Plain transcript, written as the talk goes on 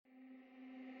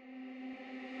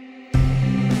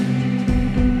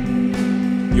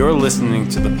You're listening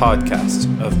to the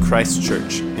podcast of Christ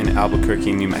Church in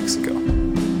Albuquerque, New Mexico.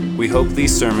 We hope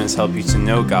these sermons help you to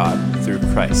know God through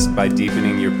Christ by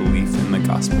deepening your belief in the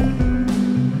gospel.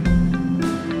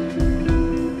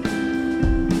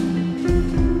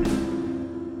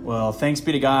 Well, thanks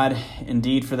be to God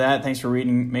indeed for that. Thanks for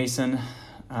reading, Mason.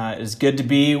 It is good to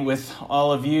be with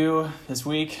all of you this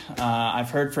week. I've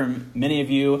heard from many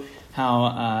of you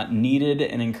how needed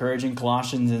and encouraging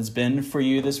Colossians has been for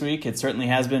you this week. It certainly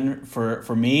has been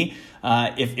for me.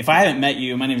 If I haven't met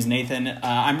you, my name is Nathan.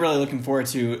 I'm really looking forward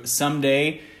to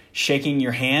someday shaking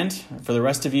your hand. For the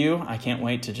rest of you, I can't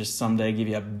wait to just someday give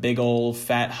you a big old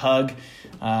fat hug.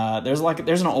 There's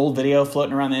an old video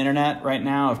floating around the internet right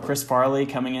now of Chris Farley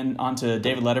coming in onto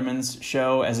David Letterman's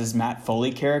show as his Matt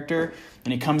Foley character.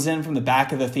 And he comes in from the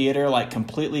back of the theater like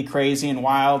completely crazy and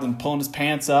wild and pulling his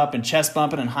pants up and chest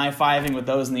bumping and high-fiving with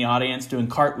those in the audience, doing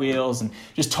cartwheels and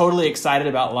just totally excited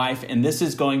about life. And this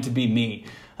is going to be me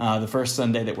the first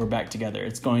Sunday that we're back together.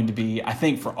 It's going to be, I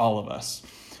think, for all of us.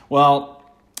 Well,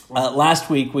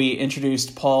 last week we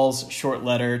introduced Paul's short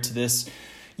letter to this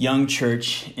young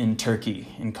church in Turkey,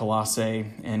 in Colossae,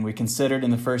 and we considered in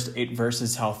the first 8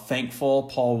 verses how thankful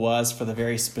Paul was for the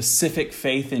very specific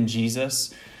faith in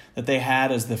Jesus that they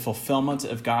had as the fulfillment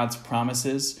of God's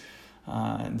promises,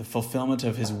 and the fulfillment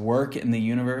of his work in the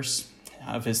universe,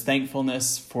 of his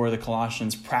thankfulness for the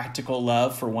Colossians' practical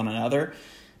love for one another,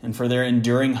 and for their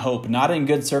enduring hope, not in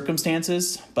good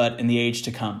circumstances, but in the age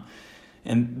to come.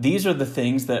 And these are the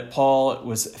things that Paul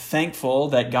was thankful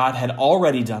that God had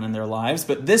already done in their lives.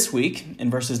 But this week,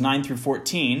 in verses 9 through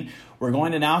 14, we're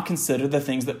going to now consider the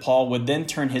things that Paul would then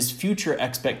turn his future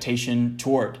expectation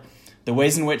toward. The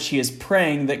ways in which he is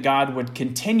praying that God would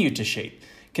continue to shape,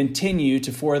 continue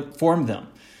to form them.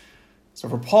 So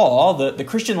for Paul, the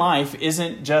Christian life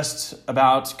isn't just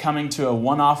about coming to a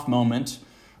one-off moment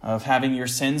of having your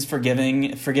sins forgiven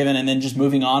and then just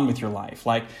moving on with your life,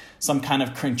 like some kind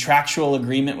of contractual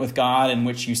agreement with God in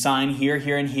which you sign here,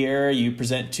 here, and here, you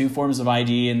present 2 forms of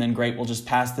ID, and then great, we'll just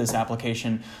pass this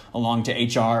application along to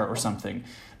HR or something.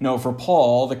 No, for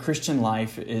Paul, the Christian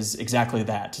life is exactly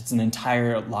that. It's an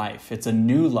entire life. It's a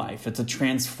new life. It's a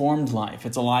transformed life.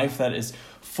 It's a life that is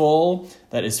full,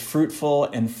 that is fruitful,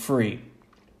 and free.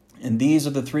 And these are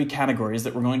the 3 categories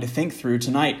that we're going to think through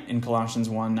tonight in Colossians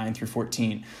 1, 9 through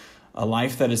 14. A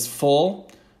life that is full,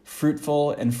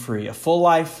 fruitful, and free. A full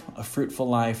life, a fruitful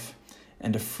life,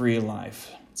 and a free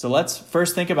life. So let's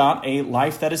first think about a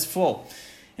life that is full.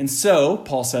 And so,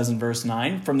 Paul says in verse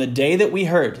 9, from the day that we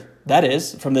heard, that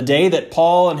is, from the day that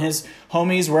Paul and his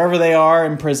homies, wherever they are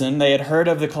in prison, they had heard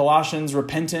of the Colossians'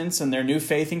 repentance and their new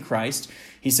faith in Christ,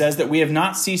 he says that we have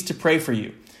not ceased to pray for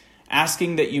you,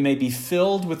 asking that you may be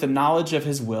filled with the knowledge of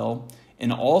his will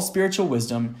in all spiritual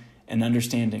wisdom and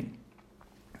understanding.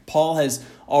 Paul has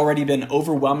already been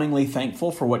overwhelmingly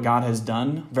thankful for what God has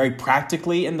done very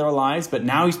practically in their lives, but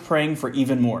now he's praying for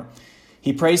even more.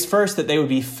 He prays first that they would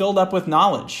be filled up with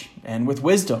knowledge and with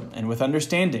wisdom and with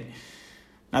understanding.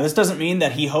 Now, this doesn't mean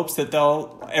that he hopes that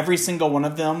every single one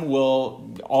of them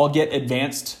will all get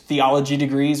advanced theology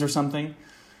degrees or something,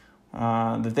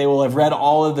 that they will have read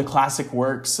all of the classic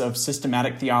works of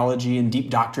systematic theology and deep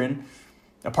doctrine.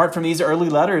 Apart from these early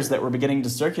letters that were beginning to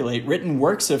circulate, written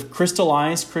works of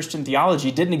crystallized Christian theology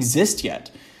didn't exist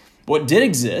yet. What did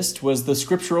exist was the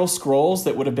scriptural scrolls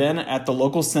that would have been at the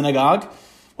local synagogue,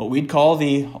 what we'd call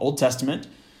the Old Testament.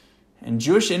 And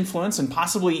Jewish influence and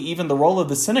possibly even the role of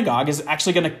the synagogue is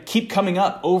actually going to keep coming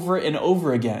up over and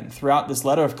over again throughout this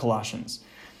letter of Colossians.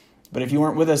 But if you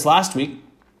weren't with us last week,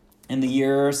 in the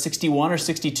year 61 or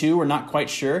 62, we're not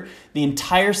quite sure, the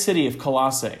entire city of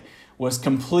Colossae was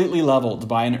completely leveled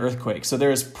by an earthquake. So there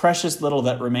is precious little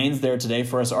that remains there today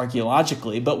for us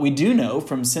archaeologically, but we do know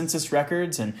from census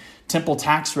records and temple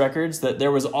tax records that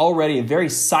there was already a very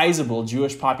sizable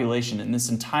Jewish population in this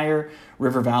entire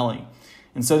river valley.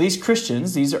 And so these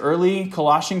Christians, these early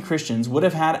Colossian Christians, would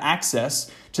have had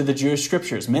access to the Jewish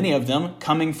scriptures. Many of them,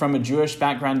 coming from a Jewish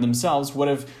background themselves, would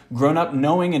have grown up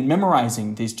knowing and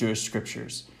memorizing these Jewish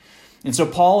scriptures. And so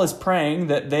Paul is praying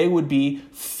that they would be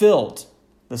filled,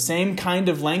 the same kind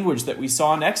of language that we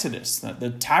saw in Exodus, that the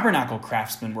tabernacle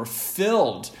craftsmen were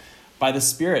filled by the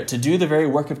Spirit to do the very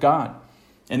work of God.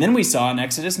 And then we saw in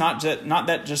Exodus, not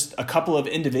that just a couple of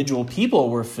individual people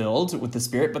were filled with the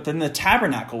Spirit, but then the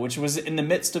tabernacle, which was in the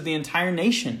midst of the entire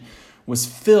nation, was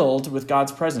filled with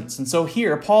God's presence. And so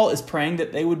here, Paul is praying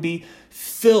that they would be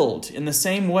filled in the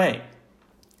same way.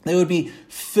 They would be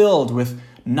filled with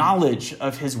knowledge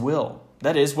of his will.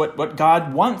 That is, what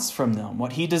God wants from them,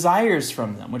 what he desires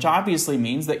from them, which obviously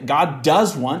means that God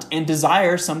does want and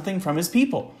desire something from his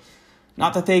people.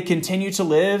 Not that they continue to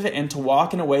live and to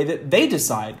walk in a way that they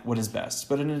decide what is best,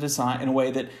 but in a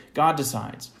way that God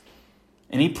decides.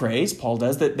 And he prays, Paul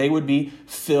does, that they would be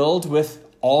filled with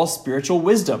all spiritual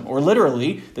wisdom, or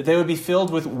literally, that they would be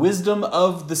filled with wisdom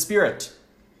of the Spirit.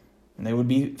 And they would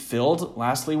be filled,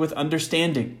 lastly, with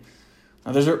understanding.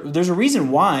 Now, there's a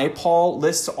reason why Paul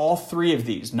lists all three of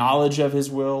these: knowledge of his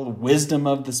will, wisdom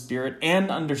of the Spirit, and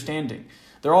understanding.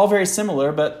 They're all very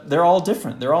similar, but they're all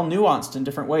different. They're all nuanced in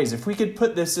different ways. If we could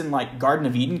put this in like Garden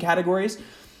of Eden categories,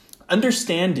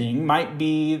 understanding might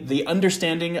be the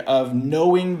understanding of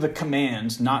knowing the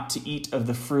command not to eat of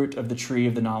the fruit of the tree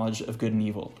of the knowledge of good and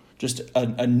evil. Just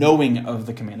a knowing of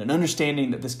the command, an understanding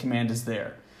that this command is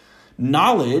there.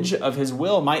 Knowledge of his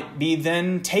will might be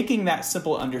then taking that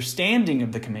simple understanding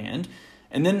of the command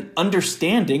and then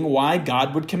understanding why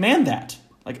God would command that.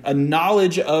 Like a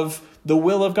knowledge of the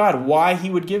will of God, why he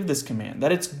would give this command,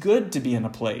 that it's good to be in a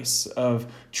place of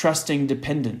trusting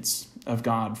dependence of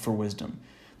God for wisdom,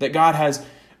 that God that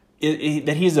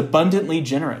he is abundantly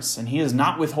generous and he is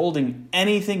not withholding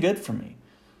anything good from me.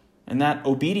 And that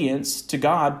obedience to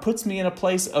God puts me in a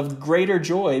place of greater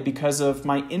joy because of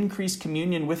my increased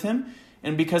communion with him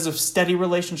and because of steady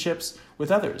relationships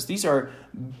with others. These are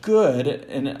good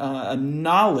and a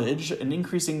knowledge, an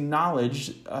increasing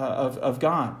knowledge of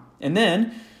God. And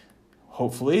then,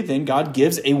 hopefully, then God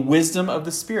gives a wisdom of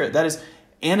the Spirit that is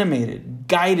animated,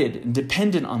 guided, and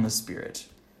dependent on the Spirit.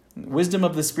 Wisdom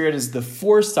of the Spirit is the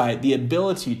foresight, the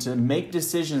ability to make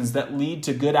decisions that lead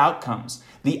to good outcomes,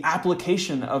 the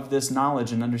application of this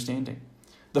knowledge and understanding.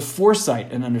 The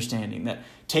foresight and understanding that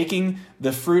taking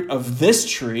the fruit of this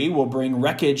tree will bring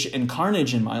wreckage and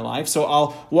carnage in my life, so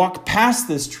I'll walk past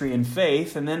this tree in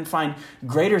faith and then find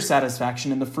greater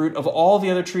satisfaction in the fruit of all the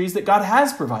other trees that God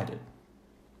has provided.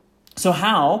 So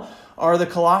how are the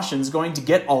Colossians going to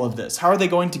get all of this? How are they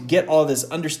going to get all this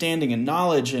understanding and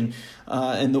knowledge and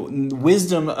the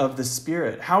wisdom of the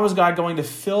Spirit? How is God going to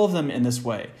fill them in this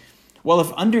way? Well,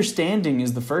 if understanding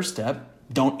is the first step,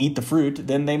 don't eat the fruit,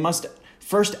 then they must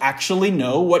first actually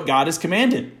know what God has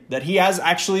commanded, that he has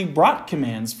actually brought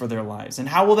commands for their lives. And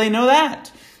how will they know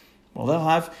that? Well, they'll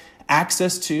have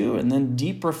access to and then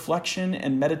deep reflection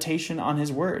and meditation on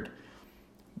his word.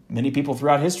 Many people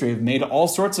throughout history have made all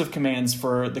sorts of commands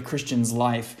for the Christian's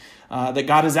life that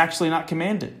God has actually not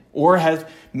commanded, or have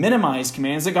minimized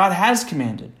commands that God has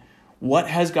commanded. What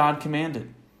has God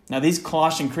commanded? Now, these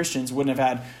Colossian Christians wouldn't have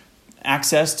had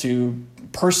access to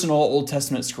personal Old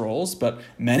Testament scrolls, but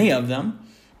many of them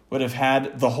would have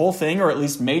had the whole thing, or at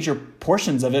least major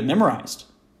portions of it, memorized.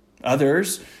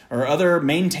 Others, or other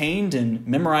maintained and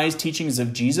memorized teachings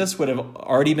of Jesus would have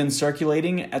already been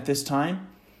circulating at this time.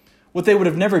 What they would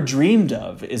have never dreamed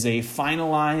of is a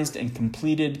finalized and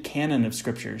completed canon of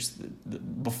scriptures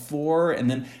before and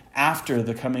then after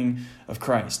the coming of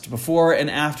Christ, before and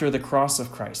after the cross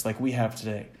of Christ, like we have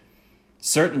today.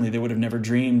 Certainly, they would have never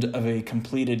dreamed of a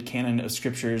completed canon of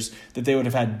scriptures that they would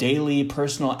have had daily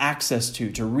personal access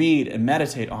to read and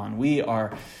meditate on. We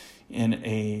are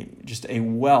in just a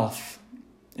wealth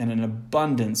and an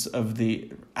abundance of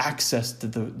the access to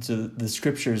the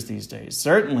scriptures these days.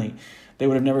 Certainly, they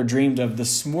would have never dreamed of the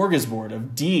smorgasbord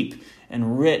of deep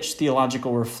and rich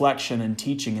theological reflection and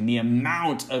teaching and the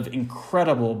amount of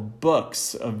incredible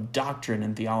books of doctrine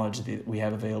and theology that we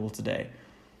have available today.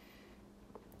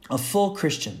 A full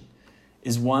Christian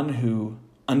is one who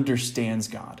understands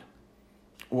God.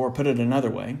 Or put it another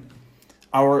way,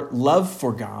 our love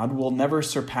for God will never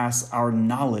surpass our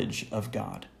knowledge of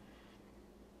God.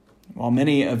 While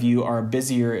many of you are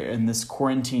busier in this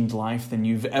quarantined life than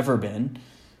you've ever been,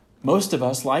 most of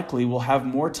us likely will have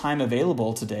more time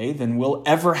available today than we'll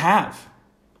ever have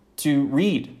to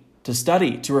read, to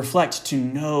study, to reflect, to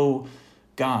know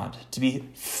God, to be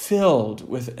filled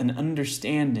with an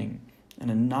understanding and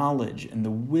a knowledge and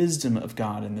the wisdom of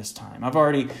God in this time. I've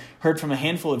already heard from a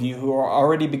handful of you who are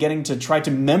already beginning to try to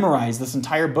memorize this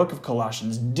entire book of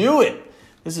Colossians. Do it!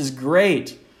 This is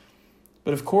great.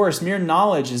 But of course, mere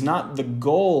knowledge is not the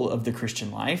goal of the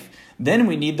Christian life. Then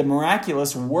we need the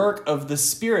miraculous work of the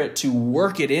Spirit to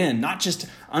work it in, not just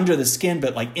under the skin,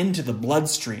 but like into the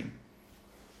bloodstream.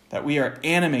 That we are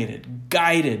animated,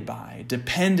 guided by,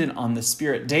 dependent on the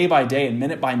Spirit day by day and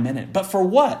minute by minute. But for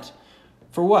what?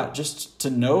 For what? Just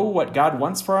to know what God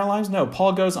wants for our lives? No,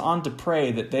 Paul goes on to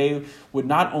pray that they would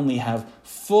not only have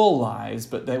full lives,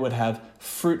 but they would have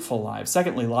fruitful lives.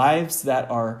 Secondly, lives that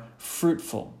are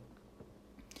fruitful.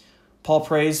 Paul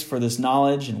prays for this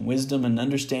knowledge and wisdom and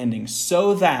understanding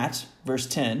so that, verse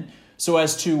 10, so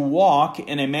as to walk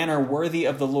in a manner worthy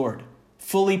of the Lord,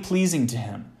 fully pleasing to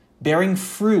him, bearing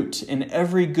fruit in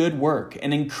every good work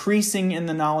and increasing in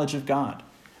the knowledge of God,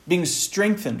 being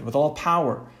strengthened with all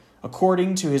power,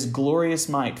 according to his glorious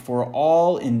might, for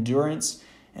all endurance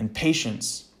and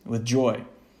patience with joy.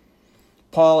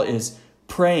 Paul is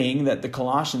praying that the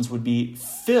Colossians would be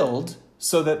filled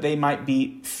so that they might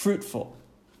be fruitful.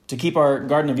 To keep our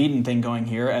Garden of Eden thing going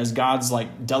here, as God's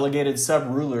delegated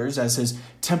sub-rulers, as his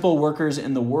temple workers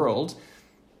in the world,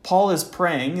 Paul is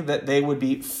praying that they would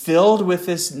be filled with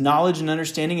this knowledge and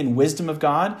understanding and wisdom of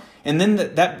God, and then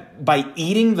that by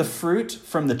eating the fruit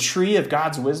from the tree of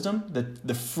God's wisdom,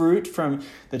 the fruit from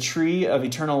the tree of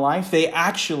eternal life, they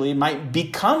actually might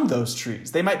become those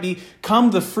trees. They might become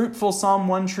the fruitful Psalm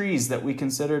 1 trees that we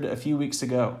considered a few weeks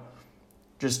ago,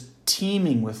 just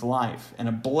teeming with life and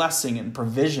a blessing and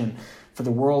provision for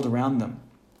the world around them.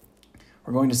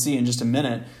 We're going to see in just a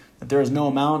minute that there is no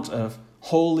amount of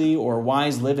holy or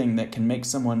wise living that can make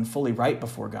someone fully right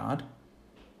before God.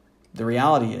 The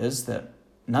reality is that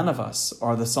none of us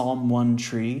are the Psalm 1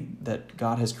 tree that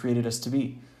God has created us to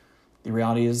be. The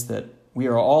reality is that we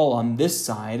are all on this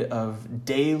side of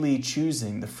daily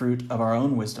choosing the fruit of our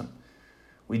own wisdom.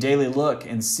 We daily look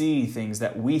and see things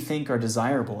that we think are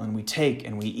desirable, and we take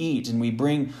and we eat, and we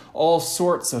bring all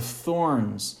sorts of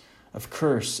thorns of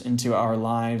curse into our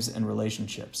lives and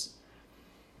relationships.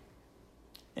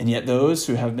 And yet those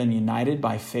who have been united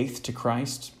by faith to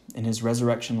Christ in his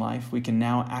resurrection life, we can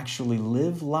now actually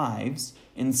live lives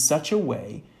in such a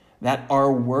way that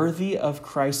are worthy of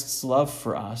Christ's love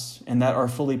for us and that are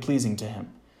fully pleasing to him.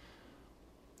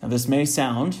 Now, this may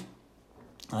sound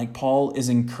like Paul is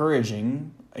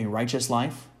encouraging a righteous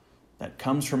life that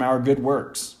comes from our good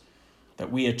works, that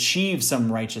we achieve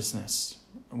some righteousness,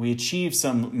 we achieve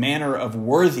some manner of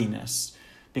worthiness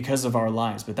because of our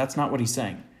lives, but that's not what he's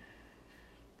saying.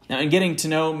 Now, in getting to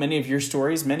know many of your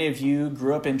stories, many of you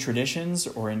grew up in traditions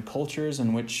or in cultures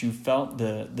in which you felt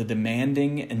the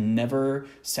demanding and never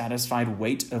satisfied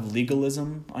weight of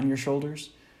legalism on your shoulders.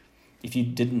 If you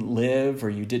didn't live or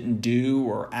you didn't do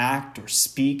or act or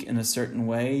speak in a certain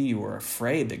way, you were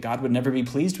afraid that God would never be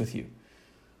pleased with you.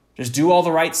 Just do all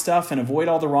the right stuff and avoid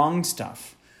all the wrong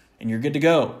stuff, and you're good to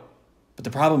go. But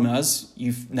the problem is,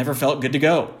 you've never felt good to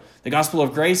go. The gospel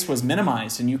of grace was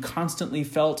minimized, and you constantly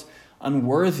felt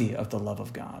unworthy of the love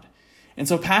of God. And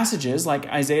so passages like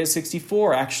Isaiah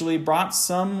 64 actually brought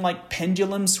some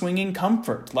pendulum swinging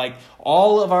comfort.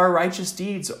 All of our righteous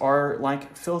deeds are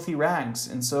like filthy rags.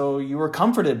 And so you were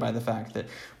comforted by the fact that,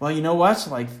 well, you know what?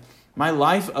 My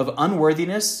life of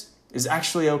unworthiness is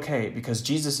actually okay because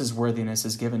Jesus' worthiness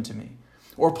is given to me.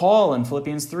 Or Paul in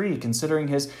Philippians 3, considering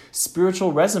his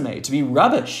spiritual resume to be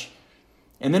rubbish.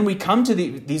 And then we come to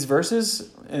these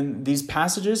verses and these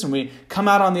passages, and we come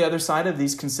out on the other side of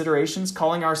these considerations,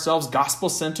 calling ourselves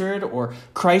gospel-centered or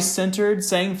Christ-centered,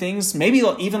 saying things, maybe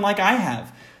even like I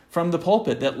have from the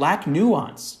pulpit, that lack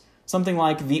nuance. Something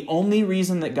like, the only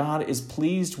reason that God is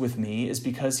pleased with me is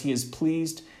because he is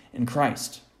pleased in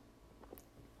Christ.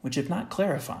 Which, if not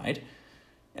clarified,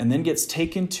 and then gets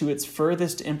taken to its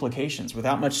furthest implications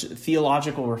without much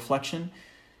theological reflection,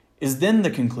 is then the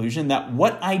conclusion that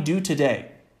what I do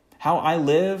today, how I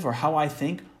live or how I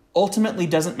think, ultimately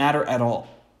doesn't matter at all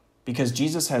because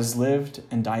Jesus has lived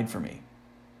and died for me.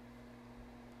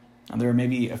 Now, there are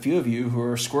maybe a few of you who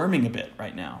are squirming a bit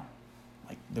right now.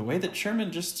 The way that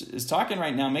Sherman just is talking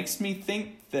right now makes me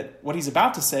think that what he's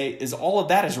about to say is all of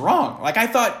that is wrong. I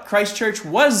thought Christ Church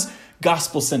was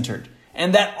gospel-centered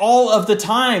and that all of the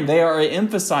time they are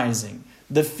emphasizing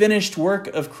the finished work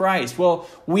of Christ. Well,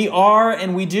 we are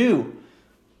and we do.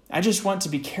 I just want to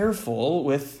be careful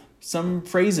with some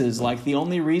phrases like the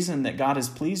only reason that God is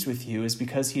pleased with you is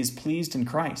because he is pleased in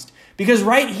Christ. Because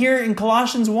right here in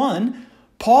Colossians 1,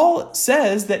 Paul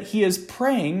says that he is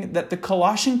praying that the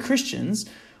Colossian Christians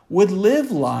would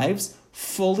live lives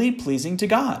fully pleasing to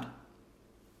God.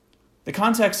 The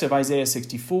context of Isaiah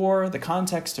 64, the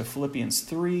context of Philippians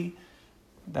 3,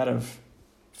 that of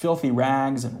filthy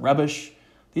rags and rubbish,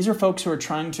 these are folks who are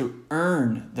trying to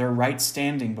earn their right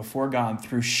standing before God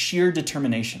through sheer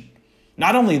determination.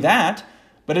 Not only that,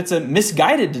 but it's a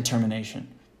misguided determination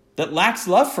that lacks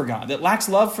love for God, that lacks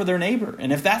love for their neighbor.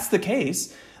 And if that's the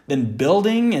case, then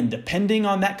building and depending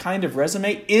on that kind of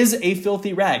resume is a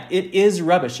filthy rag. It is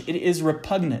rubbish. It is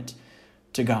repugnant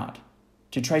to God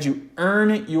to try to earn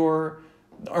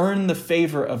the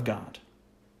favor of God.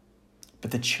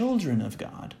 But the children of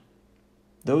God,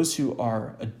 those who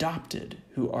are adopted,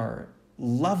 who are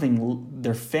loving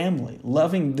their family,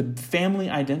 loving the family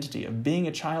identity of being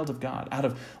a child of God, out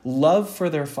of love for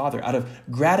their Father, out of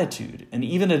gratitude, and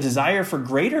even a desire for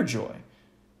greater joy,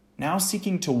 now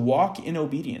seeking to walk in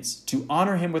obedience, to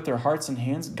honor him with their hearts and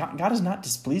hands, God is not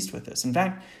displeased with this. In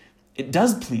fact, it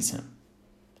does please him.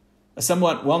 A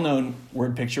somewhat well-known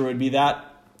word picture would be that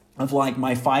of like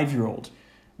my 5-year-old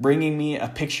bringing me a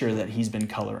picture that he's been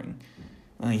coloring.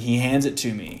 He hands it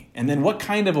to me. And then what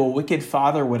kind of a wicked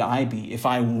father would I be if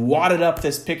I wadded up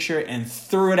this picture and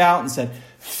threw it out and said,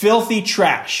 filthy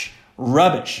trash,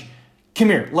 rubbish. Come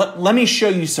here, let me show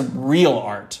you some real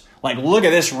art. Like, look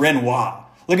at this Renoir.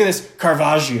 Look at this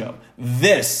Caravaggio.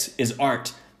 This is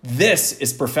art. This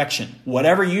is perfection.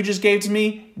 Whatever you just gave to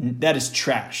me, that is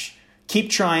trash. Keep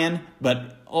trying,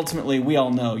 but ultimately we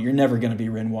all know you're never going to be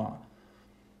Renoir.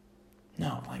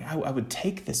 No, like I would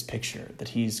take this picture that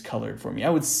he's colored for me. I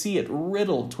would see it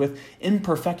riddled with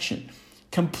imperfection,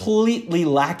 completely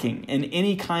lacking in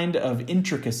any kind of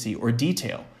intricacy or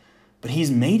detail. But he's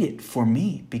made it for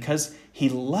me because he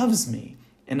loves me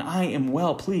and I am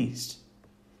well pleased.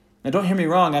 Now, don't hear me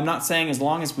wrong. I'm not saying as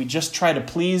long as we just try to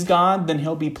please God, then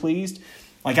he'll be pleased.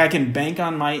 Like I can bank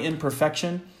on my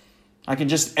imperfection. I can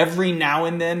just every now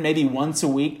and then, maybe once a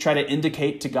week, try to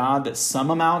indicate to God that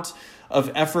some amount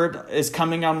of effort is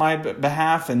coming on my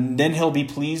behalf, and then he'll be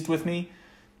pleased with me.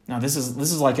 Now, this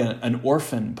is like an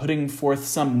orphan putting forth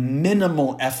some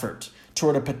minimal effort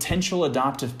toward a potential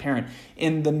adoptive parent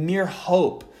in the mere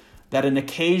hope that an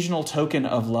occasional token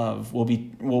of love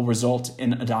will result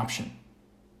in adoption.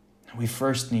 We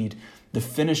first need the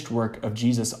finished work of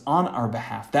Jesus on our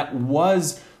behalf that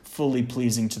was fully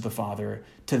pleasing to the Father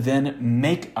to then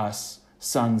make us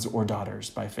sons or daughters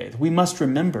by faith. We must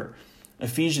remember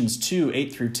Ephesians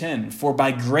 2:8-10, for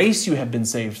by grace you have been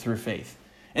saved through faith.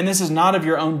 And this is not of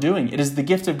your own doing. It is the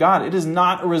gift of God. It is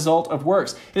not a result of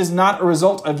works. It is not a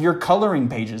result of your coloring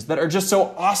pages that are just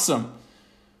so awesome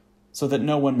so that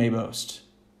no one may boast.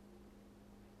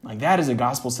 Like that is a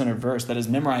gospel-centered verse that is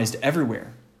memorized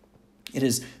everywhere. It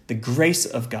is the grace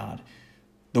of God,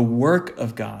 the work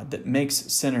of God that makes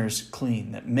sinners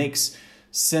clean, that makes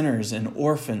sinners and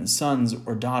orphans, sons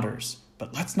or daughters.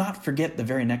 But let's not forget the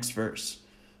very next verse,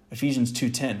 Ephesians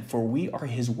 2:10, for we are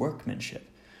his workmanship,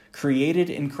 created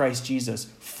in Christ Jesus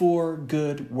for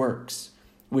good works,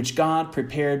 which God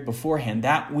prepared beforehand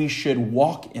that we should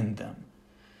walk in them.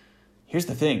 Here's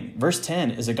the thing, verse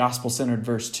 10 is a gospel-centered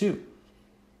verse too.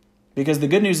 Because the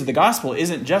good news of the gospel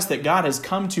isn't just that God has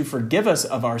come to forgive us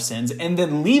of our sins and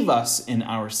then leave us in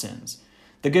our sins.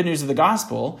 The good news of the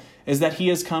gospel is that he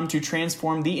has come to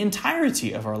transform the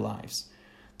entirety of our lives.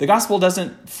 The gospel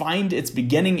doesn't find its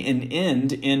beginning and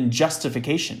end in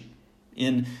justification,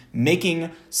 in making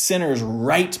sinners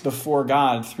right before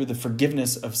God through the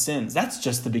forgiveness of sins. That's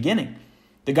just the beginning.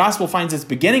 The gospel finds its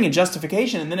beginning in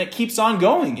justification, and then it keeps on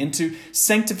going into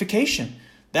sanctification,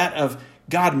 that of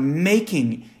God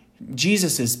making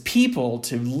Jesus' people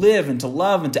to live and to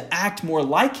love and to act more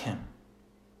like him.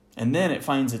 And then it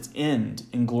finds its end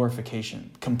in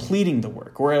glorification, completing the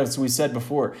work. Or as we said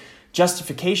before,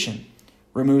 justification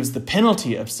removes the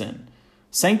penalty of sin.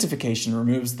 Sanctification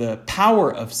removes the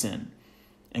power of sin.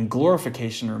 And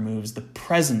glorification removes the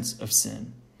presence of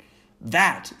sin.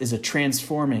 That is a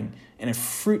transforming and a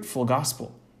fruitful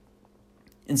gospel.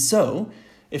 And so,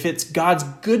 if it's God's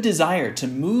good desire to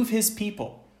move his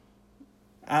people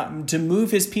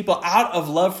out of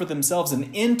love for themselves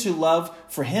and into love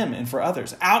for him and for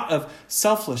others, out of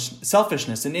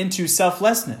selfishness and into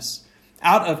selflessness,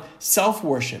 out of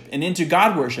self-worship and into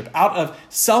God worship, out of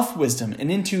self-wisdom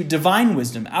and into divine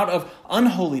wisdom, out of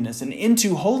unholiness and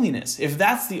into holiness, if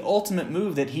that's the ultimate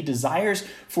move that he desires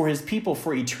for his people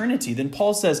for eternity, then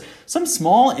Paul says some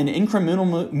small and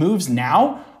incremental moves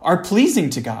now are pleasing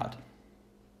to God.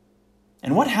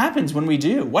 And what happens when we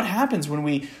do? What happens when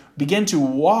we begin to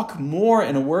walk more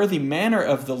in a worthy manner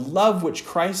of the love which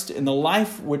Christ and the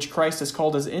life which Christ has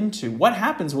called us into? What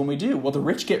happens when we do? Well, the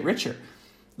rich get richer.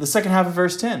 The second half of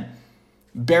verse 10,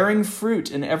 bearing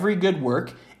fruit in every good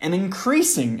work and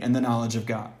increasing in the knowledge of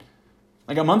God.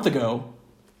 Like a month ago,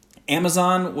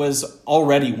 Amazon was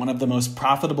already one of the most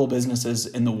profitable businesses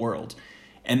in the world.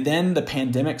 And then the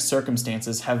pandemic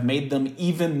circumstances have made them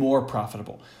even more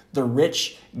profitable. The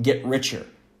rich get richer.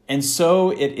 And so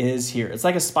it is here. It's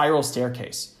like a spiral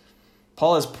staircase.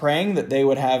 Paul is praying that they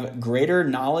would have greater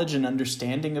knowledge and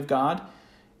understanding of God,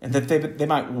 and that they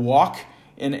might walk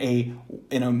in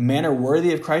a manner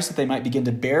worthy of Christ, that they might begin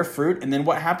to bear fruit. And then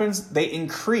what happens? They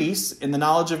increase in the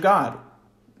knowledge of God,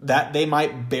 that they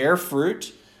might bear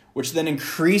fruit, which then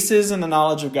increases in the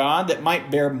knowledge of God, that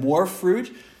might bear more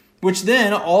fruit, which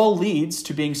then all leads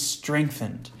to being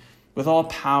strengthened with all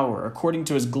power according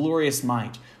to his glorious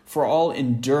might for all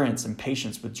endurance and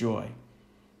patience with joy.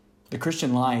 The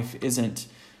Christian life isn't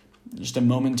just a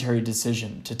momentary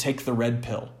decision to take the red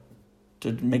pill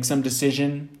to make some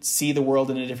decision, see the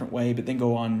world in a different way, but then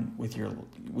go on with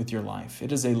your life.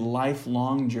 It is a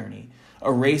lifelong journey,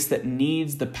 a race that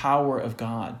needs the power of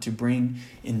God to bring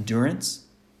endurance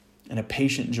and a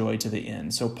patient joy to the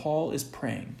end. So Paul is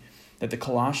praying that the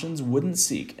Colossians wouldn't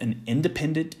seek an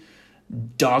independent,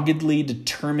 doggedly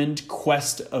determined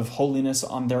quest of holiness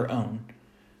on their own,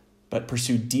 but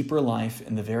pursue deeper life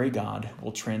in the very God who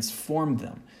will transform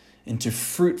them into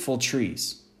fruitful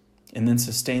trees and then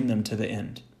sustain them to the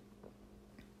end.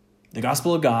 The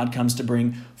gospel of God comes to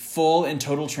bring full and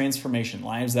total transformation,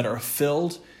 lives that are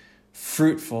filled,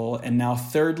 fruitful, and now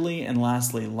thirdly and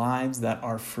lastly, lives that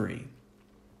are free.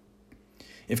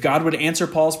 If God would answer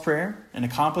Paul's prayer and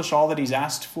accomplish all that he's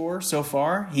asked for so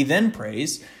far, he then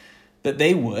prays that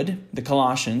they would, the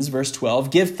Colossians, verse 12,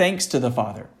 give thanks to the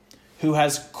Father, who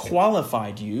has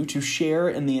qualified you to share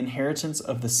in the inheritance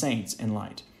of the saints in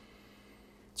light.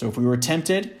 So if we were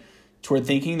tempted toward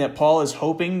thinking that Paul is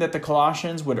hoping that the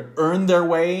Colossians would earn their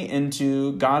way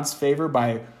into God's favor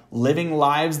by living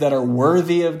lives that are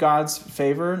worthy of God's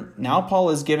favor, now Paul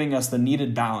is giving us the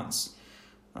needed balance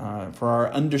for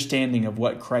our understanding of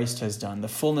what Christ has done, the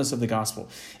fullness of the gospel.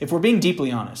 If we're being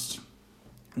deeply honest,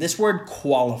 this word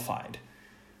qualified,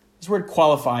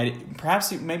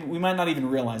 perhaps maybe we might not even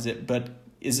realize it, but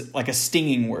is like a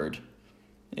stinging word.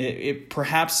 It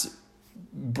perhaps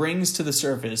brings to the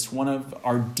surface one of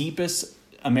our deepest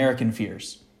American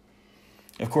fears.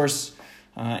 Of course,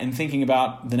 in thinking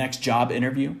about the next job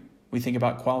interview, we think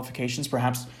about qualifications.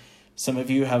 Perhaps some of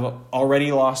you have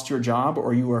already lost your job,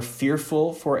 or you are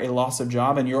fearful for a loss of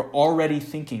job, and you're already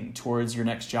thinking towards your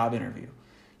next job interview.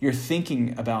 You're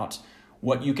thinking about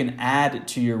what you can add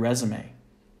to your resume.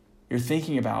 You're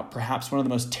thinking about perhaps one of the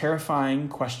most terrifying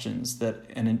questions that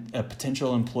a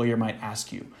potential employer might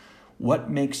ask you.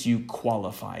 What makes you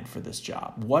qualified for this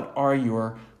job? What are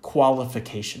your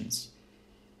qualifications?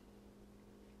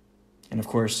 And of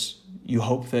course, you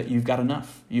hope that you've got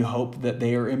enough. You hope that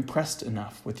they are impressed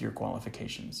enough with your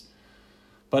qualifications.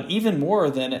 But even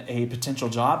more than a potential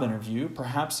job interview,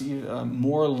 perhaps a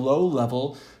more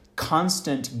low-level,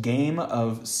 constant game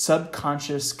of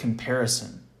subconscious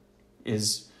comparison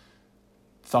is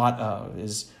thought of,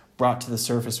 is brought to the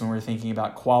surface when we're thinking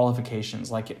about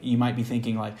qualifications. Like you might be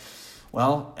thinking like,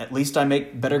 well, at least I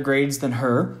make better grades than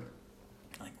her,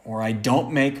 or I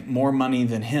don't make more money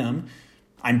than him.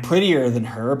 I'm prettier than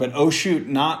her, but oh shoot,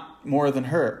 not more than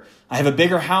her. I have a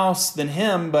bigger house than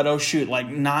him, but oh shoot, like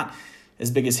not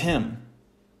as big as him.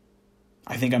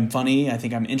 I think I'm funny. I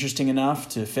think I'm interesting enough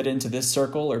to fit into this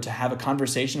circle or to have a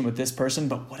conversation with this person,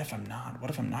 but what if I'm not? What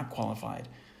if I'm not qualified?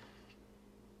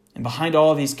 And behind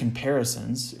all of these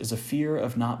comparisons is a fear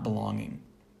of not belonging,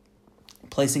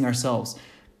 placing ourselves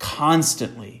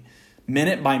constantly,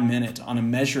 minute by minute, on a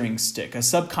measuring stick, a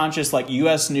subconscious like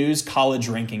U.S. News college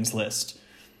rankings list,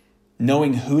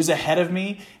 knowing who's ahead of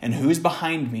me and who's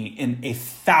behind me in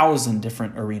 1,000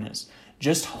 different arenas,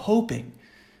 just hoping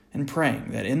and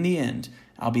praying that in the end,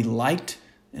 I'll be liked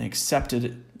and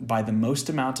accepted by the most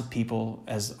amount of people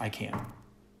as I can,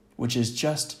 which is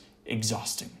just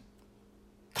exhausting.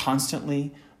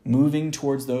 Constantly moving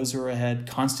towards those who are ahead,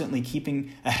 constantly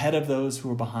keeping ahead of those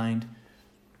who are behind.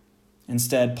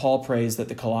 Instead, Paul prays that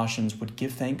the Colossians would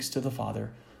give thanks to the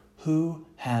Father who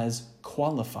has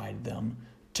qualified them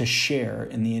to share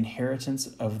in the inheritance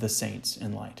of the saints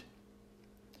in light.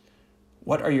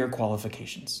 What are your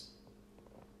qualifications?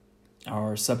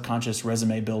 Our subconscious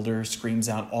resume builder screams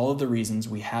out all of the reasons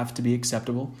we have to be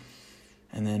acceptable,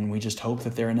 and then we just hope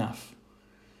that they're enough.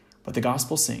 But the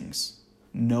gospel sings,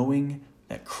 knowing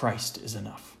that Christ is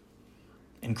enough.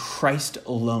 In Christ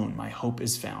alone my hope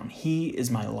is found. He is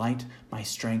my light, my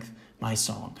strength, my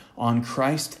song. On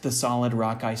Christ the solid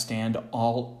rock I stand.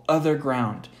 All other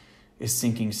ground is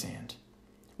sinking sand.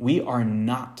 We are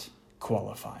not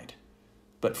qualified.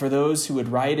 But for those who would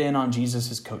ride in on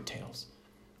Jesus' coattails,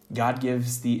 God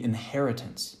gives the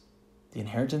inheritance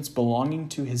belonging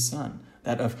to his Son,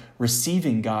 that of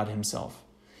receiving God himself,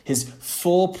 his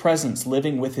full presence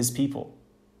living with his people,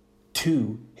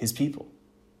 to his people,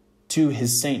 to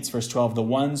his saints, verse 12, the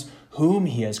ones whom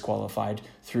he has qualified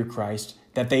through Christ,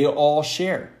 that they all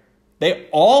share. They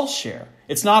all share.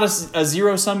 It's not a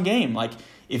zero-sum game. Like,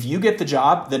 if you get the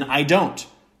job, then I don't.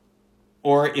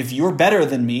 Or if you're better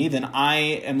than me, then I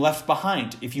am left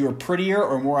behind. If you are prettier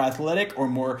or more athletic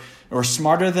or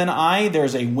smarter than I,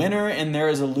 there's a winner and there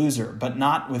is a loser, but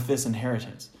not with this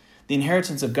inheritance. The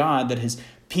inheritance of God that his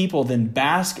people then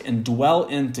bask and dwell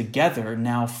in together,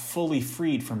 now fully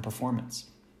freed from performance.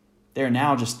 They are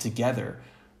now just together,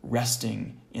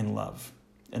 resting in love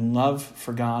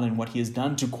for God and what he has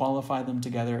done to qualify them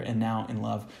together, and now in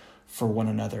love for one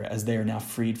another as they are now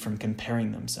freed from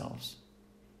comparing themselves.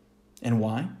 And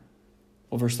why?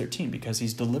 Well, verse 13, because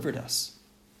he's delivered us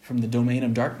from the domain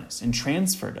of darkness and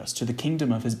transferred us to the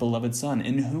kingdom of his beloved Son,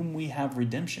 in whom we have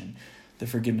redemption, the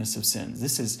forgiveness of sins.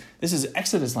 This is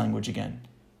Exodus language again.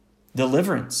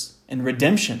 Deliverance and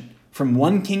redemption from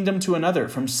one kingdom to another,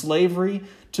 from slavery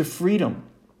to freedom.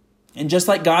 And just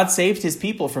like God saved his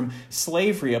people from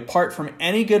slavery apart from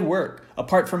any good work,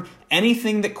 apart from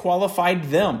anything that qualified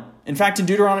them. In fact, in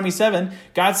Deuteronomy 7,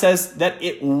 God says that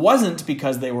it wasn't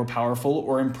because they were powerful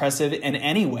or impressive in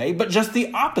any way, but just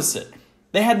the opposite.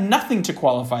 They had nothing to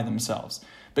qualify themselves,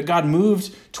 but God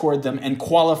moved toward them and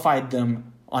qualified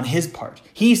them on his part.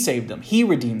 He saved them. He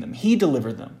redeemed them. He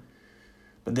delivered them.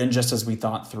 But then, just as we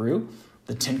thought through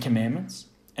the Ten Commandments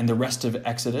and the rest of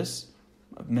Exodus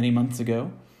many months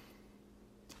ago,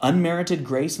 unmerited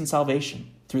grace and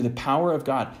salvation through the power of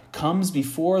God comes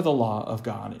before the law of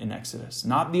God in Exodus,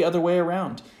 not the other way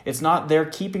around. It's not their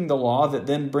keeping the law that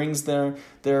then brings their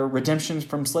redemption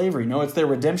from slavery. No, it's their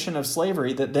redemption of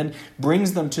slavery that then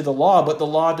brings them to the law, but the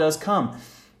law does come.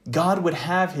 God would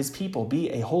have his people be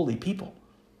a holy people.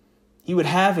 He would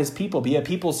have his people be a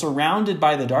people surrounded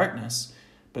by the darkness,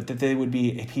 but that they would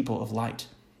be a people of light,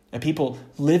 a people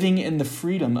living in the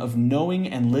freedom of knowing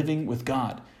and living with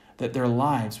God, that their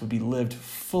lives would be lived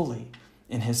fully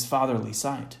in his fatherly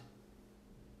sight.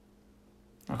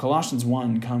 Now, Colossians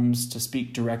 1 comes to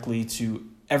speak directly to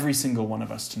every single one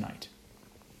of us tonight.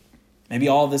 Maybe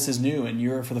all of this is new, and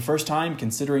you're for the first time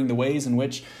considering the ways in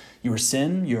which your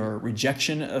sin, your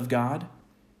rejection of God,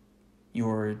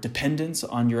 your dependence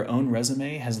on your own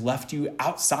resume has left you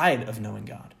outside of knowing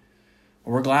God.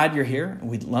 Well, we're glad you're here.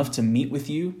 We'd love to meet with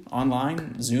you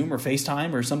online, Zoom or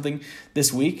FaceTime or something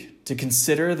this week to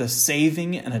consider the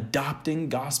saving and adopting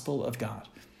gospel of God.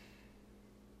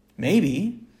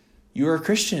 Maybe you are a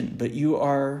Christian, but you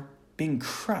are being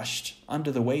crushed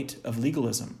under the weight of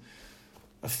legalism,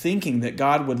 of thinking that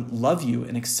God would love you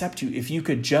and accept you if you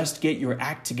could just get your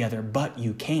act together, but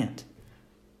you can't.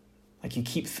 Like you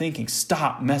keep thinking,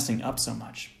 stop messing up so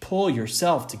much. Pull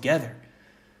yourself together.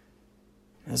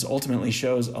 This ultimately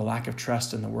shows a lack of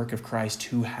trust in the work of Christ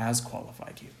who has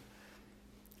qualified you.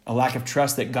 A lack of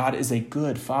trust that God is a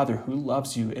good Father who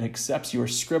loves you and accepts your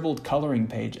scribbled coloring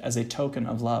page as a token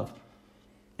of love.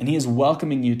 And he is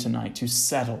welcoming you tonight to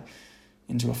settle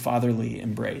into a fatherly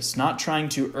embrace, not trying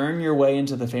to earn your way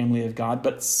into the family of God,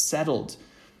 but settled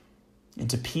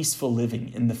into peaceful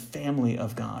living in the family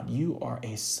of God. You are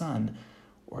a son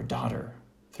or daughter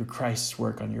through Christ's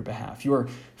work on your behalf. Your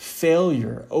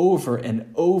failure over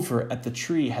and over at the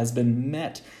tree has been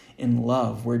met in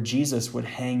love, where Jesus would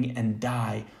hang and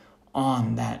die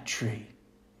on that tree.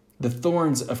 The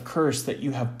thorns of curse that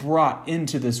you have brought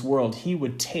into this world, he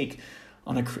would take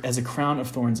as a crown of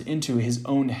thorns into his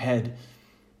own head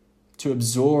to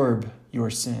absorb your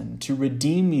sin, to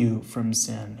redeem you from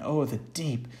sin. Oh, the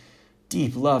deep,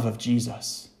 deep love of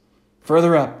Jesus.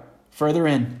 Further up, further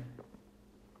in.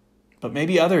 But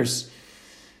maybe others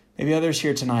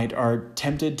here tonight are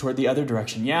tempted toward the other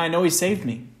direction. Yeah, I know he saved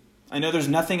me. I know there's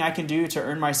nothing I can do to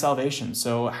earn my salvation.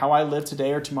 So how I live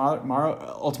today or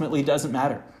tomorrow ultimately doesn't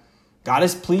matter. God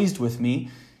is pleased with me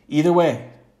either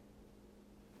way.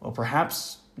 Well,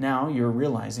 perhaps now you're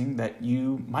realizing that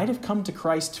you might have come to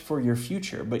Christ for your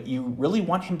future, but you really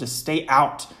want him to stay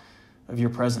out of your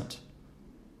present.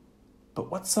 But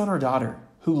what son or daughter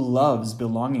who loves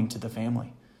belonging to the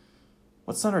family?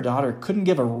 What son or daughter couldn't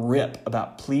give a rip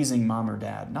about pleasing mom or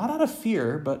dad? Not out of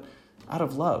fear, but out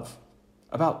of love.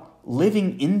 About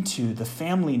living into the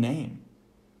family name.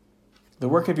 The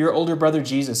work of your older brother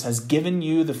Jesus has given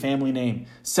you the family name,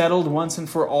 settled once and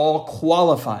for all,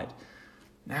 qualified.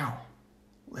 Now,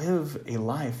 live a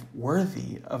life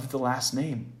worthy of the last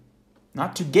name.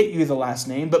 Not to get you the last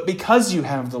name, but because you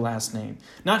have the last name.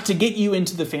 Not to get you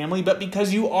into the family, but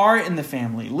because you are in the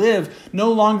family. Live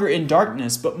no longer in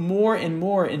darkness, but more and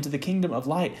more into the kingdom of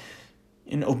light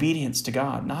in obedience to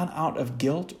God. Not out of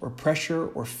guilt or pressure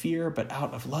or fear, but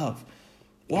out of love.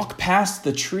 Walk past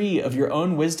the tree of your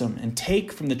own wisdom and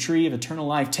take from the tree of eternal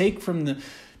life. Take from the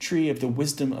tree of the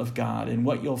wisdom of God. And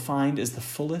what you'll find is the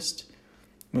fullest,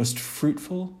 most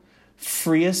fruitful,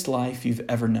 freest life you've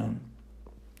ever known.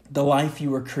 The life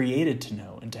you were created to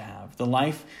know and to have. The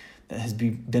life that has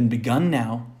been begun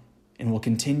now and will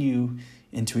continue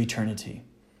into eternity.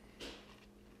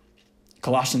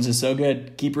 Colossians is so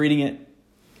good. Keep reading it.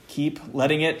 Keep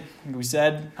letting it, like we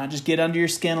said, not just get under your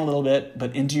skin a little bit,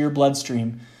 but into your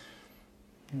bloodstream.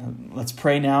 Let's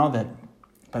pray now that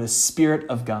by the Spirit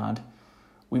of God,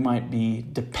 we might be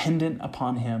dependent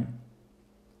upon him,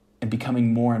 and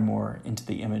becoming more and more into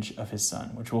the image of his Son,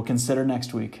 which we'll consider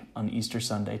next week on Easter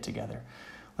Sunday together.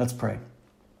 Let's pray.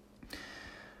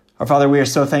 Our Father, we are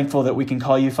so thankful that we can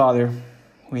call you Father.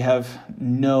 We have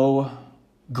no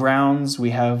grounds,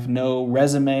 we have no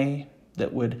resume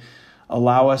that would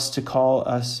allow us to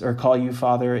call you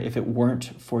Father if it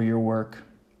weren't for your work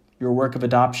of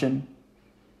adoption.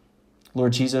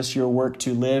 Lord Jesus, your work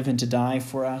to live and to die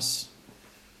for us.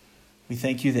 We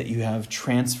thank you that you have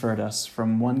transferred us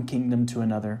from one kingdom to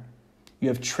another. You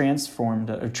have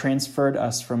transferred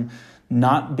us from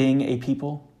not being a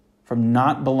people, from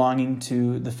not belonging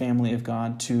to the family of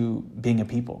God, to being a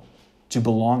people, to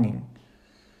belonging.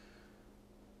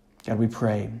 God, we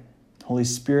pray. Holy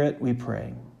Spirit, we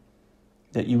pray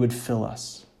that you would fill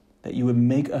us, that you would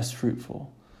make us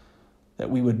fruitful, that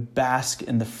we would bask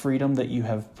in the freedom that you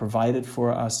have provided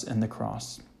for us in the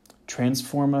cross.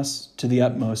 Transform us to the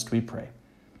utmost, we pray.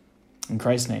 In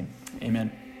Christ's name,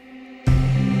 amen.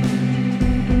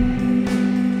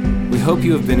 We hope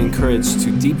you have been encouraged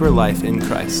to deeper life in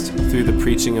Christ through the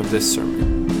preaching of this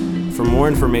sermon. For more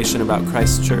information about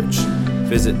Christ Church,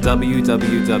 visit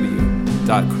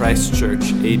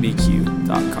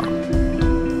www.christchurchabq.com.